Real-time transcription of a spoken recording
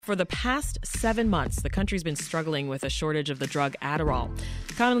For the past 7 months, the country's been struggling with a shortage of the drug Adderall,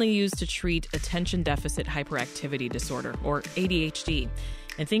 commonly used to treat attention deficit hyperactivity disorder, or ADHD.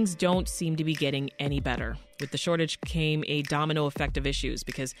 And things don't seem to be getting any better. With the shortage came a domino effect of issues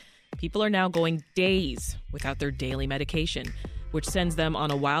because people are now going days without their daily medication, which sends them on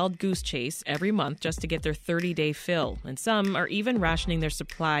a wild goose chase every month just to get their 30-day fill. And some are even rationing their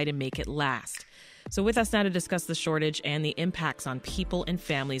supply to make it last. So with us now to discuss the shortage and the impacts on people and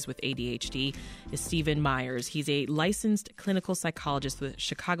families with ADHD is Stephen Myers. He's a licensed clinical psychologist with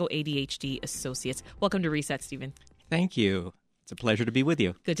Chicago ADHD Associates. Welcome to Reset, Stephen. Thank you. It's a pleasure to be with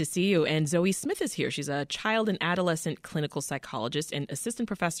you. Good to see you. And Zoe Smith is here. She's a child and adolescent clinical psychologist and assistant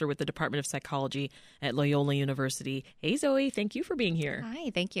professor with the Department of Psychology at Loyola University. Hey, Zoe. Thank you for being here. Hi.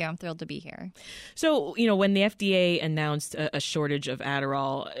 Thank you. I'm thrilled to be here. So, when the FDA announced a shortage of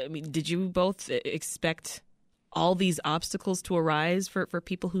Adderall, did you both expect all these obstacles to arise for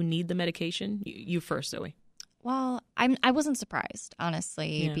people who need the medication? You first, Zoe. Well, I wasn't surprised,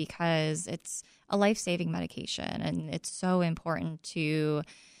 honestly, because it's a life-saving medication and it's so important to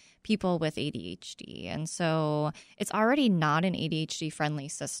people with ADHD. And so it's already not an ADHD-friendly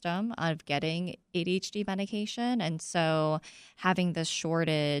system of getting ADHD medication. And so having this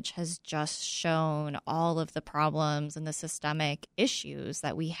shortage has just shown all of the problems and the systemic issues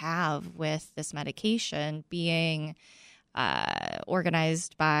that we have with this medication being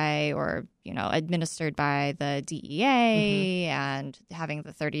organized by or, administered by the DEA and having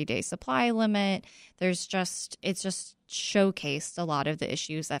the 30-day supply limit. It's just showcased a lot of the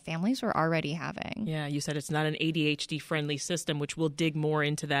issues that families were already having. Yeah, you said it's not an ADHD-friendly system, which we'll dig more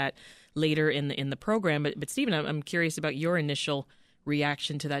into that later in the program. But Stephen, I'm curious about your initial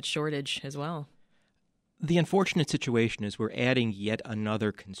reaction to that shortage as well. The unfortunate situation is we're adding yet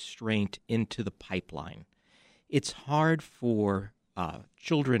another constraint into the pipeline. It's hard for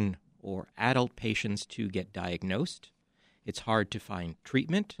children or adult patients to get diagnosed. It's hard to find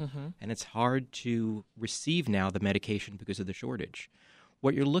treatment, and it's hard to receive now the medication because of the shortage.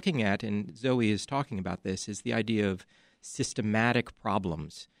 What you're looking at, and Zoe is talking about this, is the idea of systematic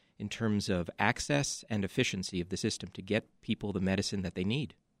problems in terms of access and efficiency of the system to get people the medicine that they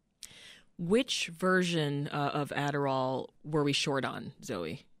need. Which version of Adderall were we short on,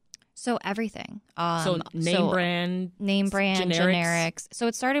 Zoe? So everything. Name brand, generics. So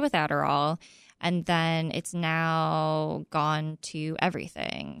it started with Adderall, and then it's now gone to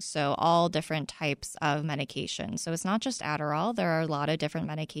everything. So all different types of medication. So it's not just Adderall. There are a lot of different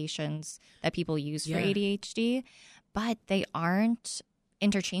medications that people use for ADHD, but they aren't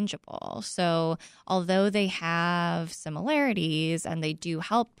interchangeable. So although they have similarities and they do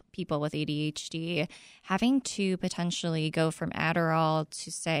help people with ADHD, having to potentially go from Adderall to,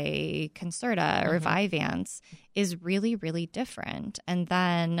 say, Concerta or Vyvanse is really, really different. And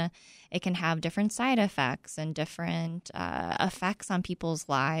then it can have different side effects and different effects on people's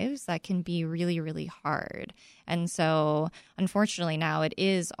lives that can be really, really hard. And so, unfortunately, now it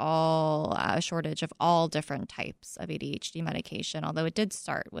is all a shortage of all different types of ADHD medication, although it did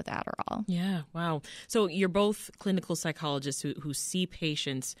start with Adderall. Yeah, wow. So you're both clinical psychologists who see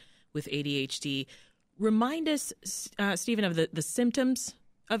patients with ADHD. Remind us, Stephen, of the symptoms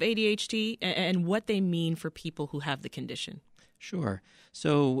of ADHD and what they mean for people who have the condition. Sure.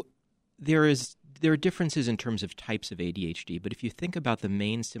 So there are differences in terms of types of ADHD, but if you think about the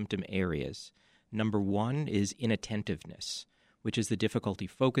main symptom areas, number one is inattentiveness, which is the difficulty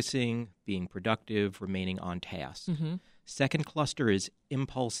focusing, being productive, remaining on task. Second cluster is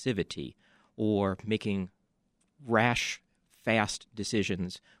impulsivity, or making rash, fast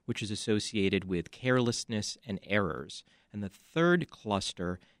decisions, which is associated with carelessness and errors. And the third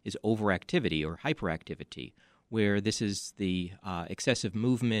cluster is overactivity or hyperactivity, where this is the excessive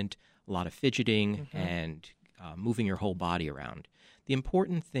movement, a lot of fidgeting, and moving your whole body around. The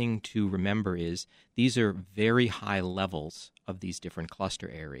important thing to remember is these are very high levels of these different cluster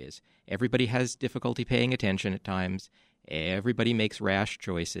areas. Everybody has difficulty paying attention at times. Everybody makes rash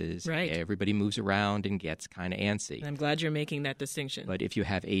choices. Right. Everybody moves around and gets kind of antsy. And I'm glad you're making that distinction. But if you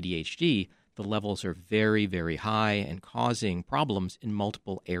have ADHD, the levels are very, very high and causing problems in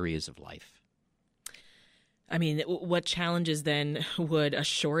multiple areas of life. I mean, what challenges then would a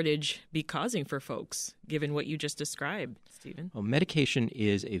shortage be causing for folks, given what you just described, Stephen? Well, medication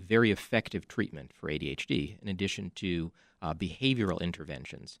is a very effective treatment for ADHD, in addition to behavioral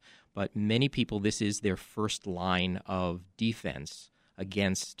interventions. But many people, this is their first line of defense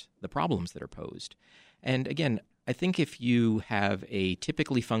against the problems that are posed. And again, I think if you have a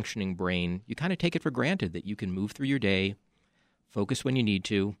typically functioning brain, you kind of take it for granted that you can move through your day, focus when you need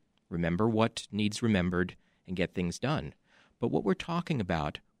to, remember what needs remembered, and get things done. But what we're talking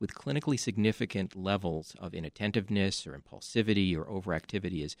about with clinically significant levels of inattentiveness or impulsivity or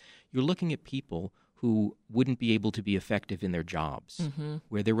overactivity is you're looking at people who wouldn't be able to be effective in their jobs,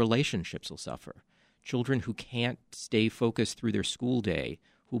 where their relationships will suffer. Children who can't stay focused through their school day,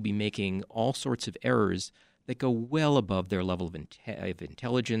 who will be making all sorts of errors that go well above their level of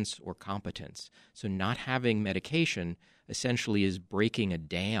intelligence or competence. So not having medication essentially is breaking a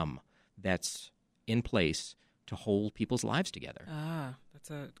dam that's in place to hold people's lives together. Ah,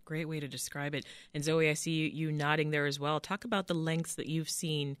 that's a great way to describe it. And Zoe, I see you nodding there as well. Talk about the lengths that you've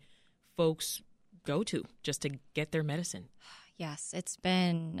seen folks go to just to get their medicine. Yes, it's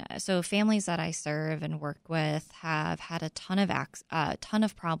been so. Families that I serve and work with have had a ton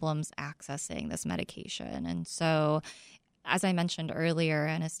of problems accessing this medication, and so, as I mentioned earlier,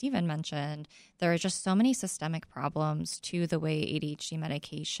 and as Stephen mentioned, there are just so many systemic problems to the way ADHD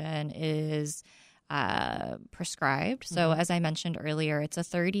medication is prescribed. So as I mentioned earlier, it's a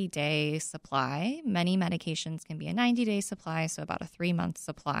 30-day supply. Many medications can be a 90-day supply, so about a 3-month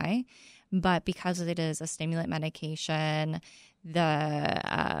supply. But because it is a stimulant medication,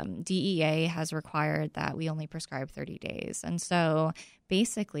 the DEA has required that we only prescribe 30 days. And so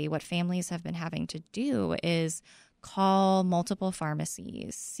basically what families have been having to do is call multiple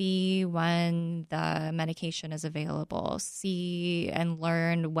pharmacies, see when the medication is available, see and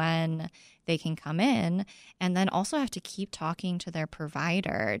learn when they can come in, and then also have to keep talking to their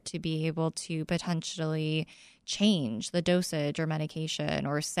provider to be able to potentially change the dosage or medication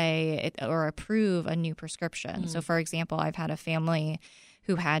or or approve a new prescription. So for example, I've had a family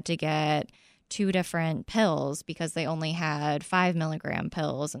who had to get 2 different pills because they only had 5 milligram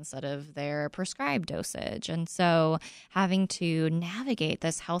pills instead of their prescribed dosage. And so having to navigate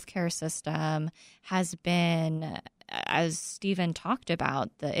this healthcare system has been, as Stephen talked about,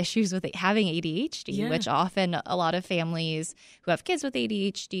 the issues with having ADHD, which often a lot of families who have kids with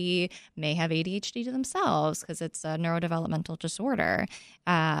ADHD may have ADHD to themselves because it's a neurodevelopmental disorder.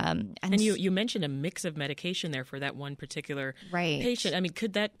 And you mentioned a mix of medication there for that one particular patient. I mean,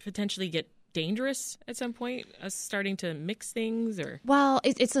 could that potentially get dangerous at some point, us starting to mix things? Or well,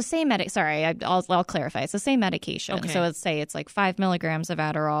 it's the same I'll clarify. It's the same medication. Okay. So let's say it's like 5 milligrams of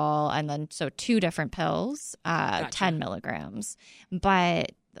Adderall and then 2 different pills, gotcha. 10 milligrams.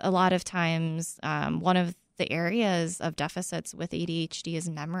 But a lot of times one of the areas of deficits with ADHD is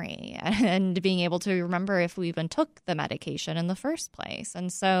memory and being able to remember if we even took the medication in the first place.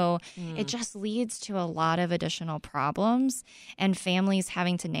 And so it just leads to a lot of additional problems and families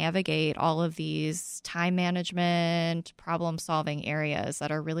having to navigate all of these time management, problem-solving areas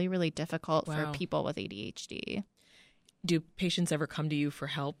that are really, really difficult for people with ADHD. Do patients ever come to you for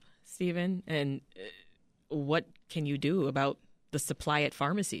help, Stephen? And what can you do about the supply at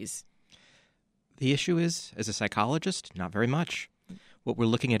pharmacies? The issue is, as a psychologist, not very much. What we're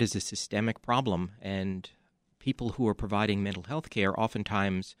looking at is a systemic problem, and people who are providing mental health care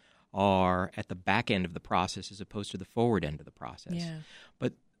oftentimes are at the back end of the process as opposed to the forward end of the process. Yeah.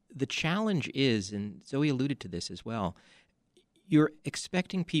 But the challenge is, and Zoe alluded to this as well, you're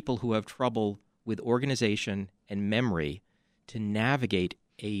expecting people who have trouble with organization and memory to navigate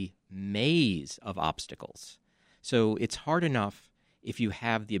a maze of obstacles. So it's hard enough if you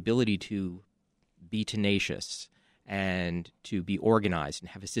have the ability to be tenacious and to be organized and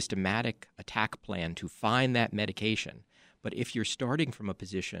have a systematic attack plan to find that medication. But if you're starting from a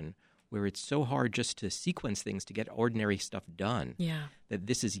position where it's so hard just to sequence things to get ordinary stuff done, that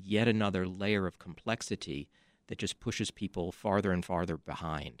this is yet another layer of complexity that just pushes people farther and farther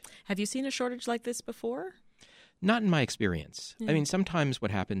behind. Have you seen a shortage like this before? Not in my experience. I mean, sometimes what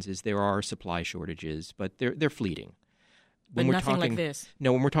happens is there are supply shortages, but they're fleeting. But nothing like this.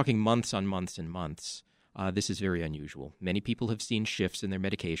 No, when we're talking months on months and months, this is very unusual. Many people have seen shifts in their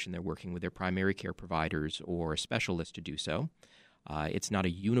medication. They're working with their primary care providers or a specialist to do so. It's not a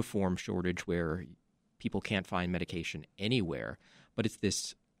uniform shortage where people can't find medication anywhere, but it's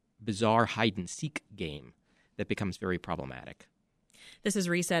this bizarre hide-and-seek game that becomes very problematic. This is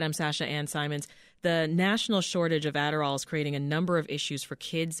Reset. I'm Sasha Ann Simons. The national shortage of Adderall is creating a number of issues for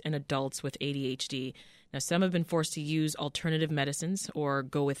kids and adults with ADHD. Now, some have been forced to use alternative medicines or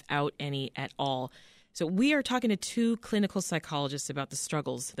go without any at all. So we are talking to 2 clinical psychologists about the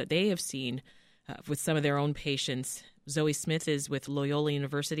struggles that they have seen with some of their own patients. Zoe Smith is with Loyola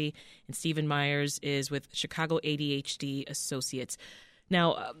University, and Stephen Myers is with Chicago ADHD Associates.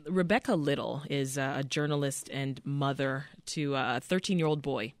 Now, Rebecca Little is a journalist and mother to a 13-year-old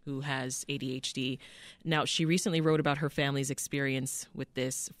boy who has ADHD. Now, she recently wrote about her family's experience with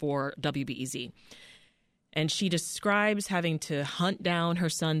this for WBEZ. And she describes having to hunt down her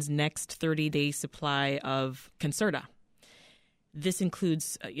son's next 30-day supply of Concerta. This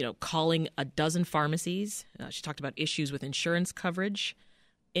includes, calling a dozen pharmacies. She talked about issues with insurance coverage,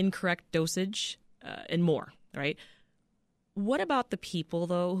 incorrect dosage, and more, right? What about the people,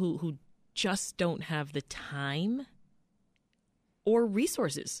 though, who just don't have the time or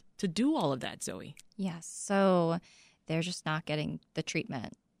resources to do all of that, Zoe? Yes. So they're just not getting the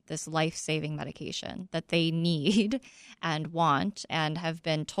treatment, this life-saving medication that they need and want and have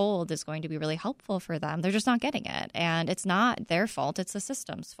been told is going to be really helpful for them. They're just not getting it. And it's not their fault. It's the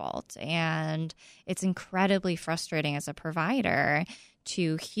system's fault. And it's incredibly frustrating as a provider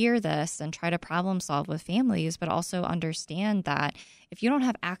to hear this and try to problem solve with families, but also understand that if you don't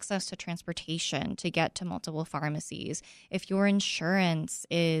have access to transportation to get to multiple pharmacies, if your insurance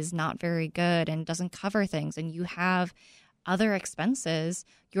is not very good and doesn't cover things, and you have other expenses,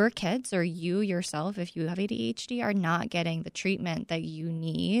 your kids or you yourself, if you have ADHD, are not getting the treatment that you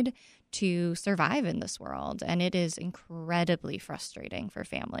need to survive in this world. And it is incredibly frustrating for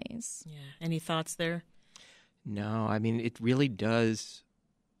families. Yeah. Any thoughts there? No, I mean, it really does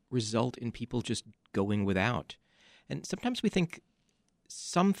result in people just going without. And sometimes we think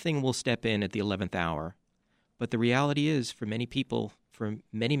something will step in at the 11th hour. But the reality is, for many people, for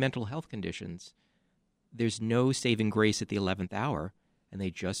many mental health conditions, there's no saving grace at the 11th hour, and they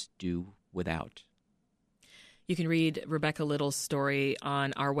just do without. You can read Rebecca Little's story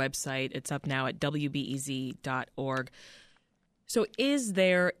on our website. It's up now at wbez.org. So is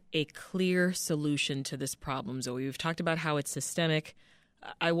there a clear solution to this problem, Zoe? We've talked about how it's systemic.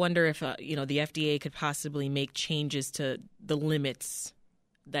 I wonder if the FDA could possibly make changes to the limits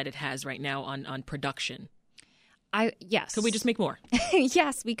that it has right now on production. Yes. Could we just make more?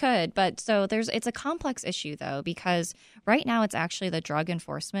 Yes, we could. But it's a complex issue, though, because right now it's actually the Drug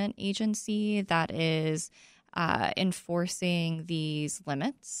Enforcement Agency that is enforcing these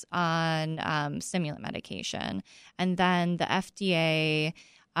limits on stimulant medication. And then the FDA,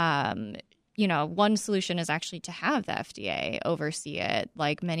 one solution is actually to have the FDA oversee it,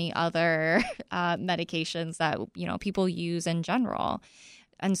 like many other medications that, people use in general.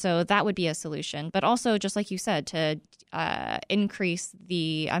 And so that would be a solution. But also, just like you said, to increase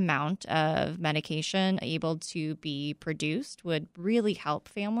the amount of medication able to be produced would really help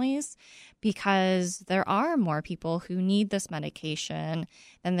families, because there are more people who need this medication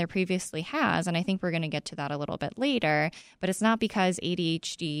than there previously has. And I think we're going to get to that a little bit later. But it's not because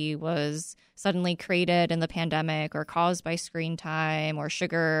ADHD was suddenly created in the pandemic or caused by screen time or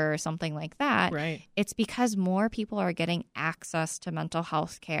sugar or something like that. Right. It's because more people are getting access to mental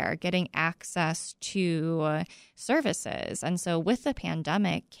health care, getting access to services. And so with the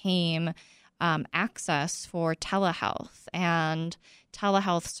pandemic came access for telehealth, and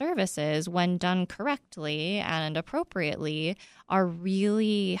telehealth services, when done correctly and appropriately, are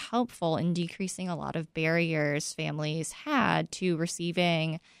really helpful in decreasing a lot of barriers families had to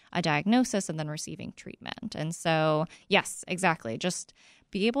receiving a diagnosis and then receiving treatment. And so, yes, exactly. Just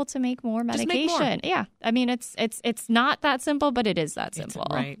be able to make more medication. Just make more. Yeah. I mean, it's not that simple, but it is that simple.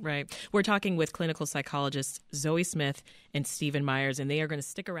 Right. We're talking with clinical psychologists Zoe Smith and Stephen Myers, and they are going to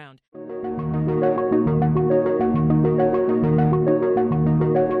stick around.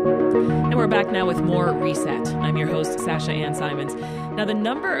 And we're back now with more Reset. I'm your host, Sasha Ann Simons. Now, the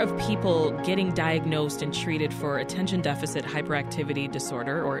number of people getting diagnosed and treated for attention deficit hyperactivity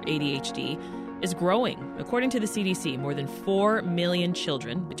disorder, or ADHD, is growing. According to the CDC, more than 4 million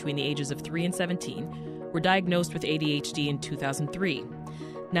children between the ages of 3 and 17 were diagnosed with ADHD in 2003.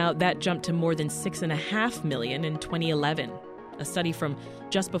 Now, that jumped to more than 6.5 million in 2011. A study from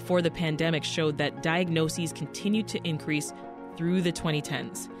just before the pandemic showed that diagnoses continued to increase through the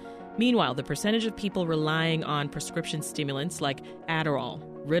 2010s. Meanwhile, the percentage of people relying on prescription stimulants like Adderall,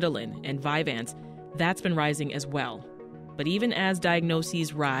 Ritalin, and Vyvanse, that's been rising as well. But even as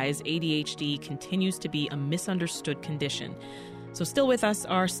diagnoses rise, ADHD continues to be a misunderstood condition. So still with us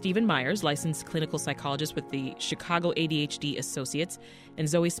are Stephen Myers, licensed clinical psychologist with the Chicago ADHD Associates, and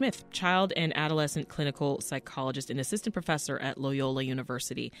Zoe Smith, child and adolescent clinical psychologist and assistant professor at Loyola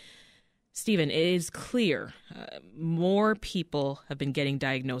University. Stephen, it is clear more people have been getting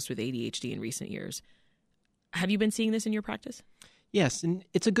diagnosed with ADHD in recent years. Have you been seeing this in your practice? Yes, and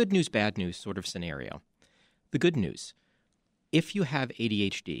it's a good news, bad news sort of scenario. The good news, if you have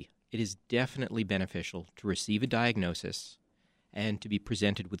ADHD, it is definitely beneficial to receive a diagnosis and to be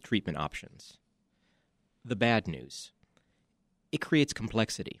presented with treatment options. The bad news, it creates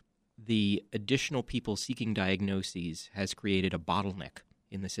complexity. The additional people seeking diagnoses has created a bottleneck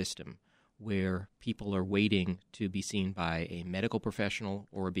in the system where people are waiting to be seen by a medical professional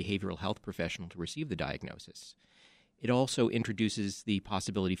or a behavioral health professional to receive the diagnosis. It also introduces the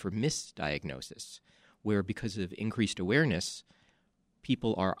possibility for misdiagnosis, where because of increased awareness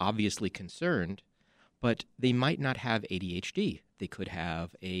people are obviously concerned, but they might not have ADHD. They could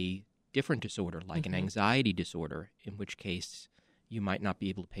have a different disorder, like an anxiety disorder, in which case you might not be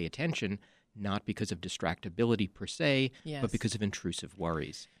able to pay attention, not because of distractibility per se, but because of intrusive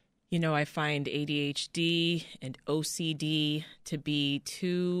worries. You know, I find ADHD and OCD to be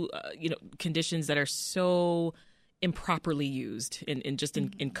two, conditions that are so improperly used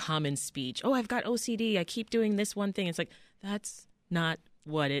in common speech. Oh, I've got OCD. I keep doing this one thing. It's like, that's not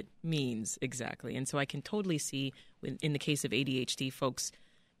what it means exactly. And so I can totally see in the case of ADHD, folks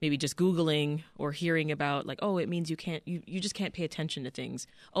maybe just Googling or hearing about like, oh, it means you just can't pay attention to things.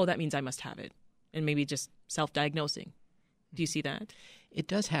 Oh, that means I must have it. And maybe just self-diagnosing. Do you see that? It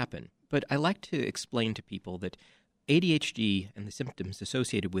does happen. But I like to explain to people that ADHD and the symptoms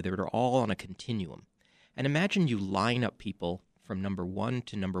associated with it are all on a continuum. And imagine you line up people from number 1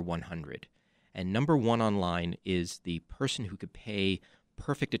 to number 100. And number 1 on line is the person who could pay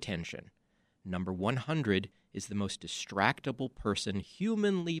perfect attention. Number 100 is the most distractible person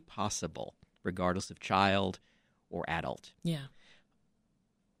humanly possible, regardless of child or adult. Yeah.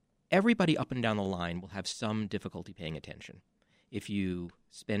 Everybody up and down the line will have some difficulty paying attention. If you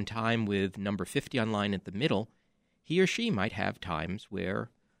spend time with number 50 on line at the middle, he or she might have times where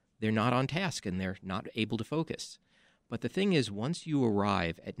they're not on task and they're not able to focus. But the thing is, once you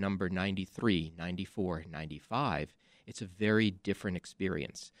arrive at number 93, 94, 95, it's a very different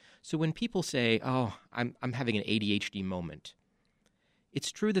experience. So when people say, oh, I'm having an ADHD moment,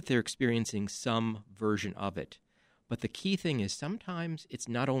 it's true that they're experiencing some version of it. But the key thing is sometimes it's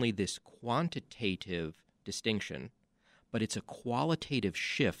not only this quantitative distinction, but it's a qualitative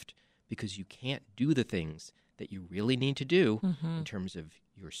shift because you can't do the things that you really need to do in terms of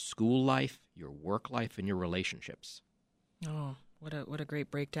your school life, your work life, and your relationships. Oh, what a great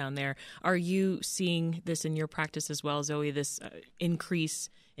breakdown there. Are you seeing this in your practice as well, Zoe, this increase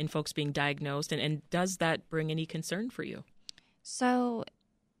in folks being diagnosed? And does that bring any concern for you? So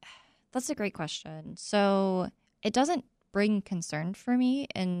that's a great question. So it doesn't bring concern for me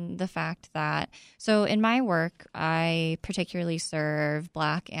in the fact that, so in my work, I particularly serve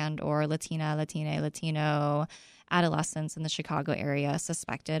Black and or Latino adolescents in the Chicago area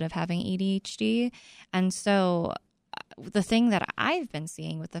suspected of having ADHD. And so the thing that I've been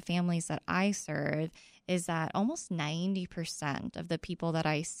seeing with the families that I serve is that almost 90% of the people that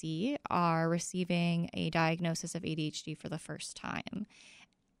I see are receiving a diagnosis of ADHD for the first time.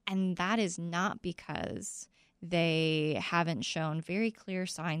 And that is not because they haven't shown very clear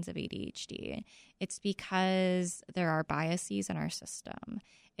signs of ADHD. It's because there are biases in our system.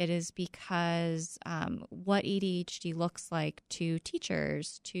 It is because what ADHD looks like to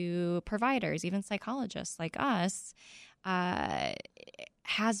teachers, to providers, even psychologists like us,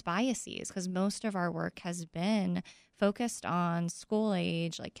 has biases because most of our work has been focused on school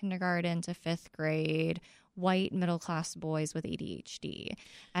age, like kindergarten to 5th grade, white middle-class boys with ADHD.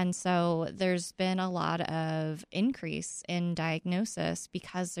 And so there's been a lot of increase in diagnosis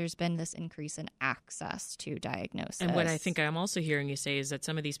because there's been this increase in access to diagnosis. And what I think I'm also hearing you say is that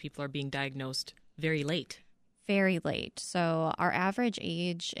some of these people are being diagnosed very late. Very late. So our average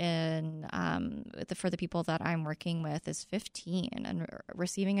age for the people that I'm working with is 15, and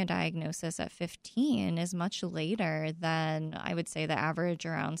receiving a diagnosis at 15 is much later than I would say the average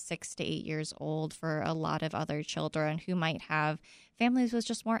around 6 to 8 years old for a lot of other children who might have families with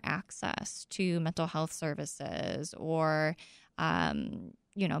just more access to mental health services or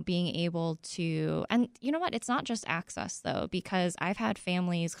being able to, and you know what, it's not just access though, because I've had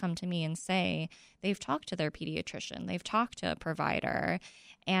families come to me and say they've talked to their pediatrician, they've talked to a provider,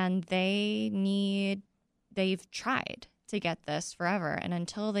 and they've tried to get this forever. And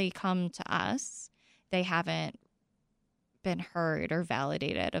until they come to us, they haven't been heard or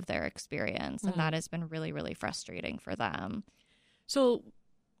validated of their experience. And that has been really, really frustrating for them. So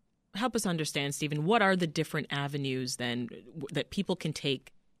help us understand, Stephen, what are the different avenues then that people can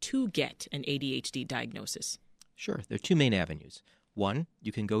take to get an ADHD diagnosis? Sure. There are two main avenues. One,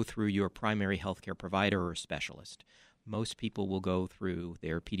 you can go through your primary healthcare provider or specialist. Most people will go through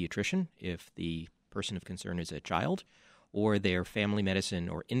their pediatrician if the person of concern is a child, or their family medicine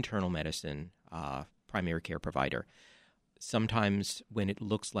or internal medicine primary care provider. Sometimes when it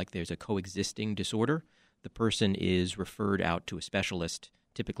looks like there's a coexisting disorder, the person is referred out to a specialist,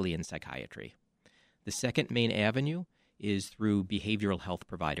 typically in psychiatry. The second main avenue is through behavioral health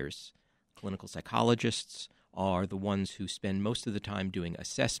providers. Clinical psychologists are the ones who spend most of the time doing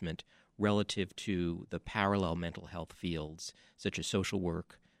assessment relative to the parallel mental health fields, such as social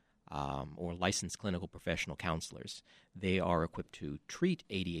work, or licensed clinical professional counselors. They are equipped to treat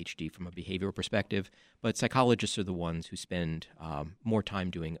ADHD from a behavioral perspective, but psychologists are the ones who spend more time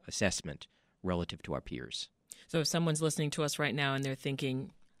doing assessment relative to our peers. So if someone's listening to us right now and they're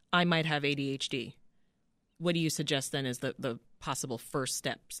thinking, I might have ADHD, what do you suggest then is the possible first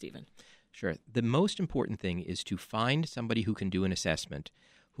step, Stephen? Sure. The most important thing is to find somebody who can do an assessment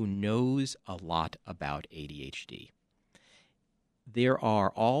who knows a lot about ADHD. There are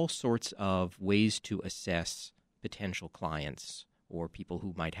all sorts of ways to assess potential clients or people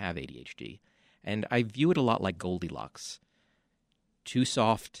who might have ADHD, and I view it a lot like Goldilocks. Too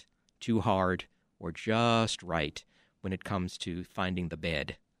soft, too hard, or just right when it comes to finding the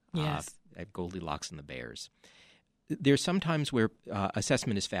bed. Yes. At Goldilocks and the Bears. There's sometimes where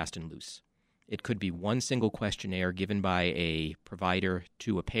assessment is fast and loose. It could be one single questionnaire given by a provider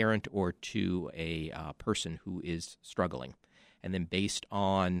to a parent or to a person who is struggling. And then based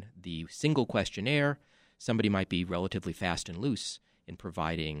on the single questionnaire, somebody might be relatively fast and loose in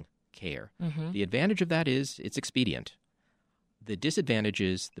providing care. Mm-hmm. The advantage of that is it's expedient. The disadvantage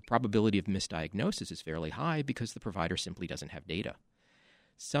is the probability of misdiagnosis is fairly high because the provider simply doesn't have data.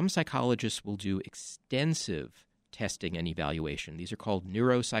 Some psychologists will do extensive testing and evaluation. These are called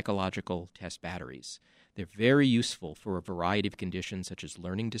neuropsychological test batteries. They're very useful for a variety of conditions such as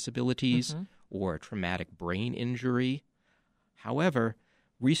learning disabilities or a traumatic brain injury. However,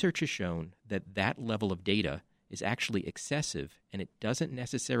 research has shown that that level of data is actually excessive, and it doesn't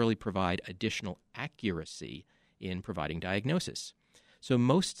necessarily provide additional accuracy in providing diagnosis. So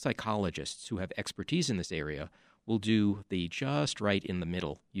most psychologists who have expertise in this area will do the just right in the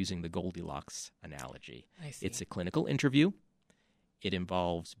middle using the Goldilocks analogy. I see. It's a clinical interview. It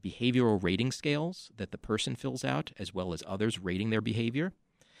involves behavioral rating scales that the person fills out, as well as others rating their behavior.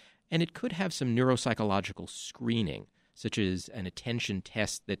 And it could have some neuropsychological screening, such as an attention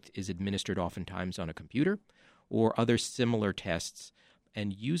test that is administered oftentimes on a computer, or other similar tests.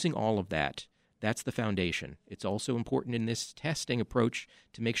 And using all of that, that's the foundation. It's also important in this testing approach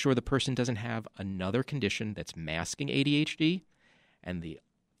to make sure the person doesn't have another condition that's masking ADHD. And the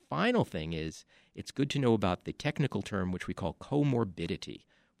final thing is, it's good to know about the technical term which we call comorbidity,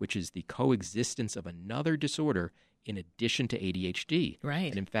 which is the coexistence of another disorder in addition to ADHD. Right.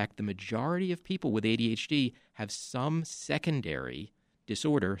 And in fact, the majority of people with ADHD have some secondary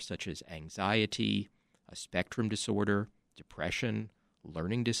disorder, such as anxiety, a spectrum disorder, depression,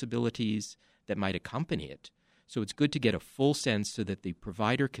 learning disabilities, that might accompany it. So it's good to get a full sense so that the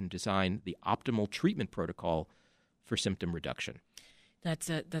provider can design the optimal treatment protocol for symptom reduction.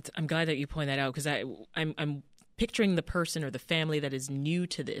 I'm glad that you point that out, because I'm picturing the person or the family that is new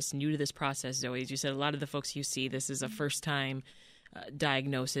to this process, Zoe. As you said, a lot of the folks you see, this is a first-time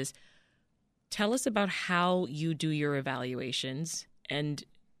diagnosis. Tell us about how you do your evaluations, and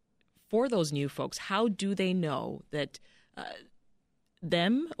for those new folks, how do they know that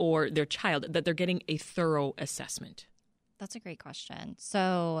them or their child, that they're getting a thorough assessment? That's a great question.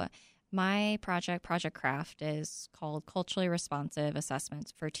 So my Project Craft, is called Culturally Responsive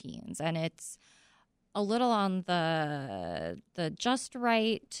Assessments for Teens, and it's a little on the just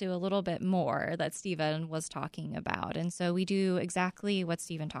right to a little bit more that Stephen was talking about. And so we do exactly what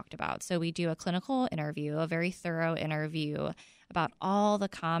Stephen talked about. So we do a clinical interview, a very thorough interview about all the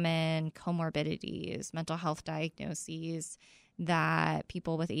common comorbidities, mental health diagnoses that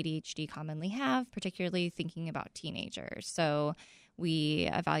people with ADHD commonly have, particularly thinking about teenagers. So we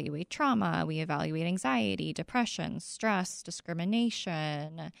evaluate trauma, we evaluate anxiety, depression, stress,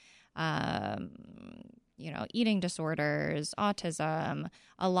 discrimination, eating disorders, autism,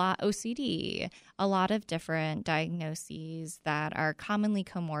 OCD, a lot of different diagnoses that are commonly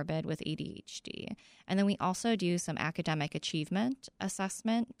comorbid with ADHD. And then we also do some academic achievement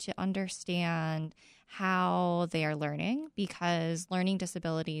assessment to understand how they are learning, because learning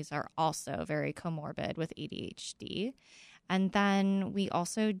disabilities are also very comorbid with ADHD. And then we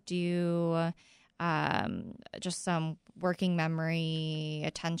also do just some working memory,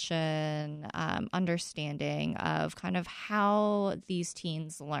 attention, understanding of kind of how these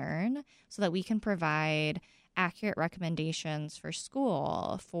teens learn, so that we can provide accurate recommendations for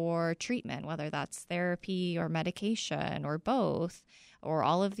school, for treatment, whether that's therapy or medication or both, or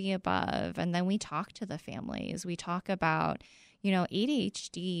all of the above. And then we talk to the families. We talk about,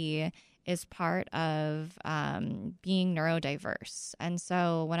 ADHD is part of being neurodiverse. And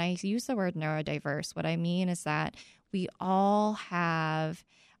so when I use the word neurodiverse, what I mean is that we all have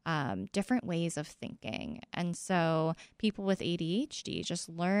different ways of thinking. And so people with ADHD just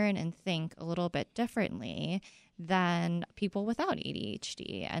learn and think a little bit differently than people without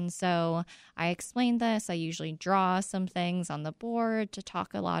ADHD. And so I explained this. I usually draw some things on the board to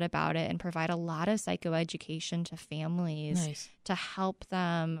talk a lot about it and provide a lot of psychoeducation to families to help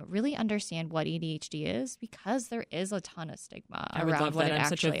them really understand what ADHD is, because there is a ton of stigma I would around love what that. it I'm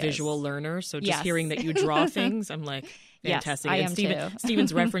actually such a visual is. learner. So just Yes. hearing that you draw things, I'm like, fantastic. Yes, I and am too.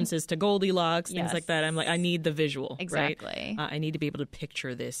 Steven's references to Goldilocks, things Yes. like that. I'm like, I need the visual. Exactly. Right? I need to be able to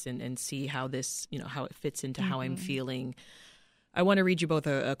picture this and see how this, how it fits into how I'm feeling. I want to read you both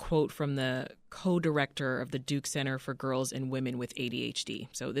a quote from the co-director of the Duke Center for Girls and Women with ADHD.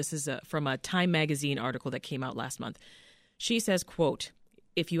 So this is from a Time magazine article that came out last month. She says, quote,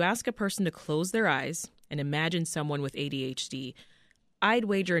 "If you ask a person to close their eyes and imagine someone with ADHD, I'd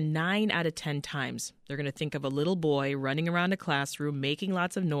wager 9 out of 10 times they're going to think of a little boy running around a classroom, making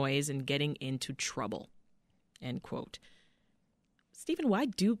lots of noise and getting into trouble." End quote. Stephen, why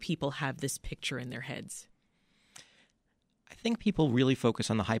do people have this picture in their heads? I think people really focus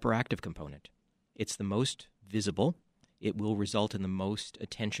on the hyperactive component. It's the most visible. It will result in the most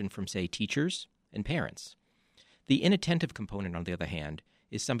attention from, say, teachers and parents. The inattentive component, on the other hand,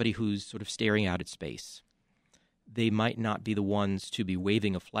 is somebody who's sort of staring out at space. They might not be the ones to be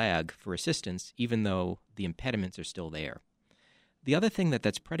waving a flag for assistance, even though the impediments are still there. The other thing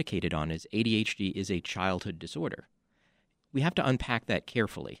that's predicated on is ADHD is a childhood disorder. We have to unpack that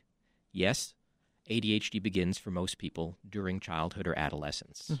carefully. Yes, ADHD begins for most people during childhood or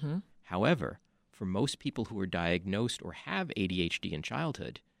adolescence. Mm-hmm. However, for most people who are diagnosed or have ADHD in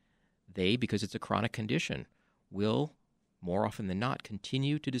childhood, they, because it's a chronic condition, will, more often than not,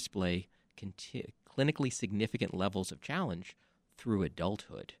 continue to display clinically significant levels of challenge through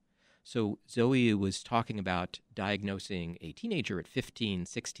adulthood. So Zoe was talking about diagnosing a teenager at 15,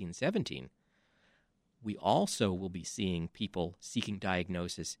 16, 17. We also will be seeing people seeking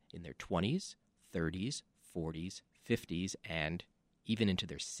diagnosis in their 20s, 30s, 40s, 50s, and even into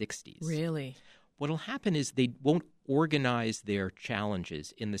their 60s. Really? What will happen is they won't organize their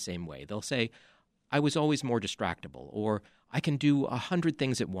challenges in the same way. They'll say, I was always more distractible, or I can do 100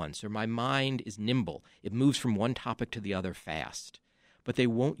 things at once, or my mind is nimble. It moves from one topic to the other fast. But they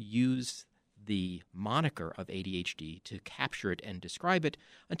won't use the moniker of ADHD to capture it and describe it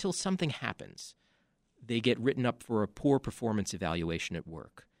until something happens. They get written up for a poor performance evaluation at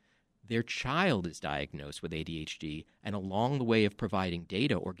work. Their child is diagnosed with ADHD, and along the way of providing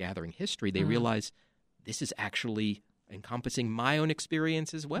data or gathering history, they realize this is actually encompassing my own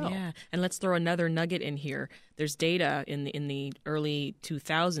experience as well. Yeah, and let's throw another nugget in here. There's data in the early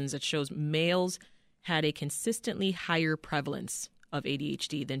 2000s that shows males had a consistently higher prevalence of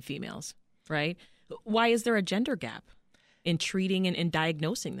ADHD than females, right? Why is there a gender gap in treating and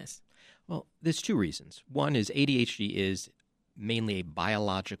diagnosing this? Well, there's two reasons. One is ADHD is mainly a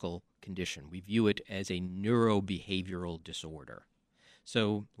biological condition. We view it as a neurobehavioral disorder.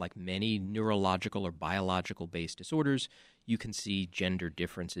 So, like many neurological or biological-based disorders, you can see gender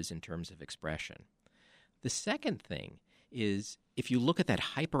differences in terms of expression. The second thing is, if you look at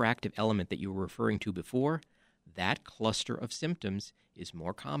that hyperactive element that you were referring to before, that cluster of symptoms is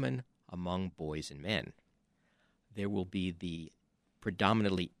more common among boys and men. There will be the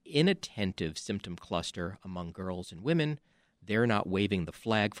predominantly inattentive symptom cluster among girls and women. They're not waving the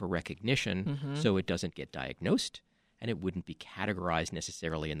flag for recognition, so it doesn't get diagnosed, and it wouldn't be categorized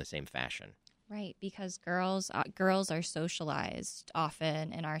necessarily in the same fashion. Right, because girls are socialized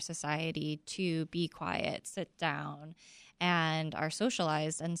often in our society to be quiet, sit down, and are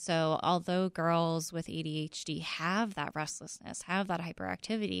socialized. And so although girls with ADHD have that restlessness, have that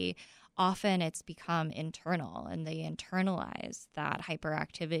hyperactivity, often it's become internal, and they internalize that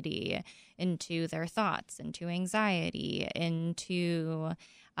hyperactivity into their thoughts, into anxiety, into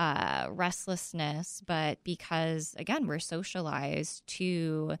restlessness. But because, again, we're socialized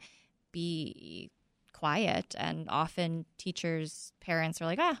to be quiet, and often teachers, parents are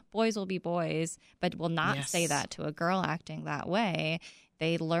like, boys will be boys, but will not say that to a girl acting that way.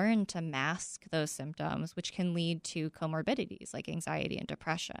 They learn to mask those symptoms, which can lead to comorbidities like anxiety and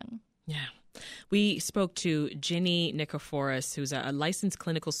depression. Yeah. We spoke to Ginny Nikiforos, who's a licensed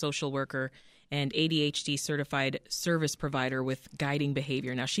clinical social worker and ADHD certified service provider with guiding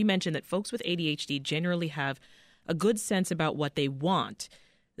behavior. Now, she mentioned that folks with ADHD generally have a good sense about what they want.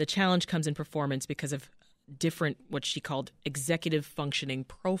 The challenge comes in performance because of different, what she called, executive functioning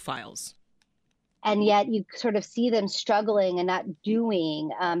profiles. And yet you sort of see them struggling and not doing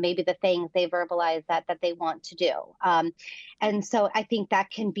maybe the things they verbalize that they want to do. And so I think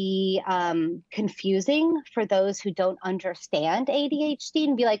that can be confusing for those who don't understand ADHD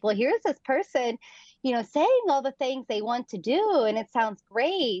and be like, well, here's this person, saying all the things they want to do, and it sounds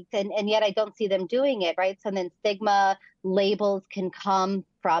great, and yet I don't see them doing it, right? So then stigma labels can come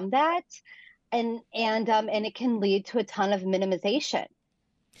from that, and it can lead to a ton of minimization.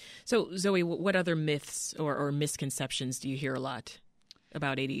 So, Zoe, what other myths or misconceptions do you hear a lot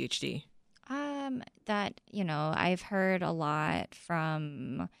about ADHD? That, I've heard a lot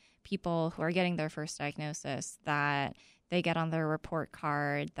from people who are getting their first diagnosis that they get on their report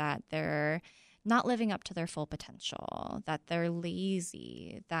card that they're not living up to their full potential, that they're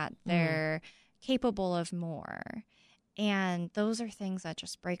lazy, that they're capable of more. And those are things that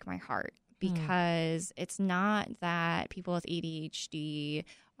just break my heart, because it's not that people with ADHD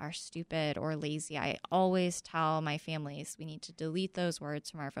are stupid or lazy. I always tell my families we need to delete those words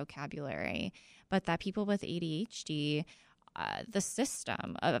from our vocabulary, but that people with ADHD, the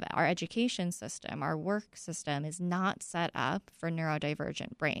system of our education system, our work system is not set up for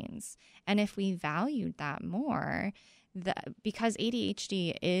neurodivergent brains. And if we valued that more, because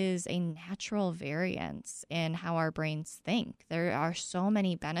ADHD is a natural variance in how our brains think. There are so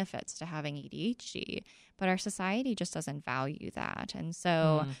many benefits to having ADHD, but our society just doesn't value that. And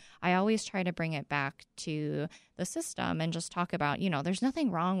so I always try to bring it back to the system and just talk about, there's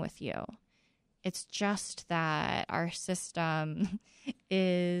nothing wrong with you. It's just that our system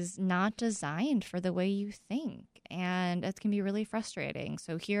is not designed for the way you think, and it can be really frustrating.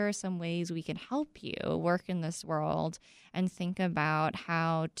 So here are some ways we can help you work in this world and think about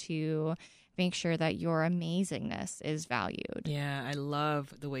how to make sure that your amazingness is valued. Yeah, I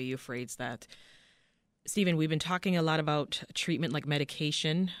love the way you phrase that. Stephen, we've been talking a lot about treatment like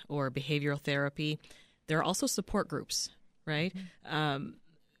medication or behavioral therapy. There are also support groups, right?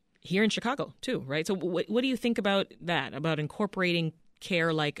 Here in Chicago, too, right? So what do you think about that, about incorporating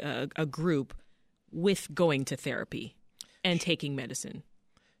care like a group with going to therapy and taking medicine?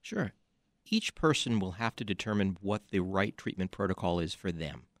 Sure. Each person will have to determine what the right treatment protocol is for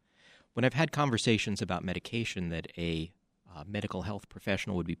them. When I've had conversations about medication that a medical health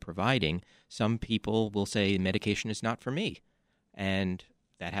professional would be providing, some people will say medication is not for me, and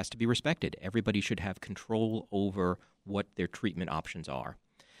that has to be respected. Everybody should have control over what their treatment options are.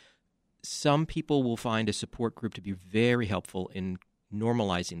 Some people will find a support group to be very helpful in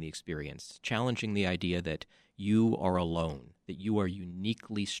normalizing the experience, challenging the idea that you are alone, that you are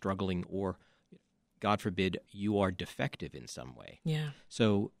uniquely struggling, or, God forbid, you are defective in some way. Yeah.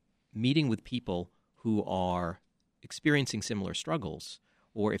 So meeting with people who are experiencing similar struggles,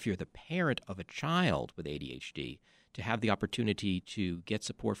 or if you're the parent of a child with ADHD, to have the opportunity to get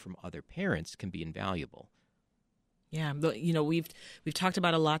support from other parents can be invaluable. Yeah, we've talked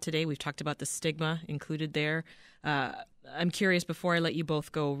about a lot today. We've talked about the stigma included there. I'm curious, before I let you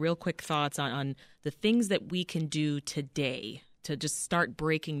both go, real quick thoughts on the things that we can do today to just start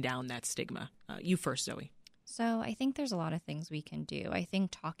breaking down that stigma. You first, Zoe. So I think there's a lot of things we can do. I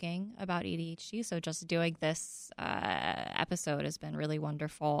think talking about ADHD, so just doing this episode has been really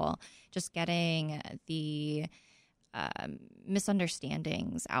wonderful. Just getting the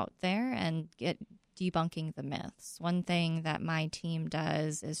misunderstandings out there and debunking the myths. One thing that my team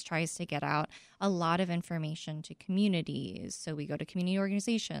does is tries to get out a lot of information to communities. So we go to community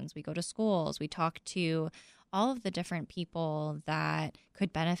organizations, we go to schools, we talk to all of the different people that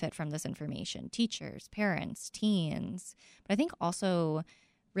could benefit from this information, teachers, parents, teens. But I think also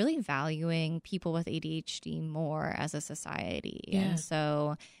really valuing people with ADHD more as a society. Yeah. And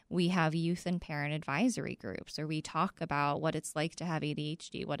so we have youth and parent advisory groups where we talk about what it's like to have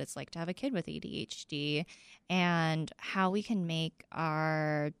ADHD, what it's like to have a kid with ADHD, and how we can make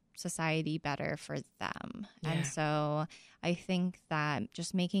our society better for them. Yeah. And so I think that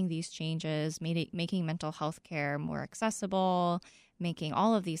just making these changes, making mental health care more accessible, making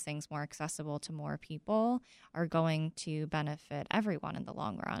all of these things more accessible to more people are going to benefit everyone in the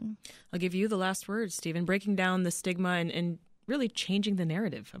long run. I'll give you the last word, Stephen, breaking down the stigma and really changing the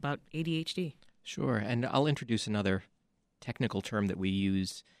narrative about ADHD. Sure, and I'll introduce another technical term that we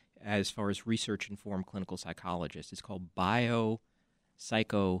use as far as research-informed clinical psychologists. It's called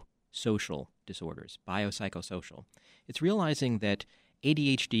biopsychosocial disorders, biopsychosocial. It's realizing that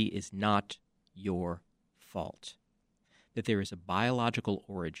ADHD is not your fault, that there is a biological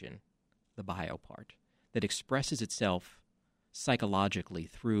origin, the bio part, that expresses itself psychologically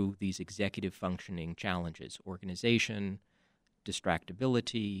through these executive functioning challenges, organization,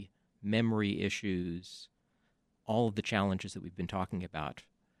 distractibility, memory issues, all of the challenges that we've been talking about.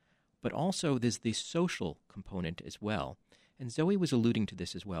 But also there's the social component as well. And Zoe was alluding to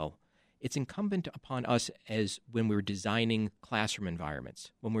this as well. it's incumbent upon us as when we're designing classroom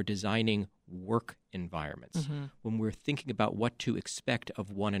environments, when we're designing work environments, when we're thinking about what to expect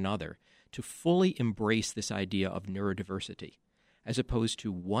of one another, to fully embrace this idea of neurodiversity. As opposed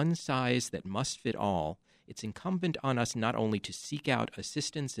to one size that must fit all, it's incumbent on us not only to seek out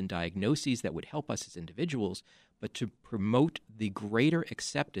assistance and diagnoses that would help us as individuals, but to promote the greater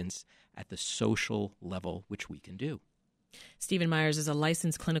acceptance at the social level, which we can do. Stephen Myers is a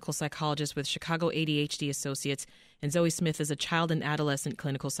licensed clinical psychologist with Chicago ADHD Associates, and Zoe Smith is a child and adolescent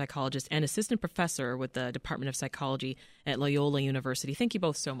clinical psychologist and assistant professor with the Department of Psychology at Loyola University. Thank you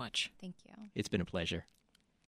both so much. Thank you. It's been a pleasure.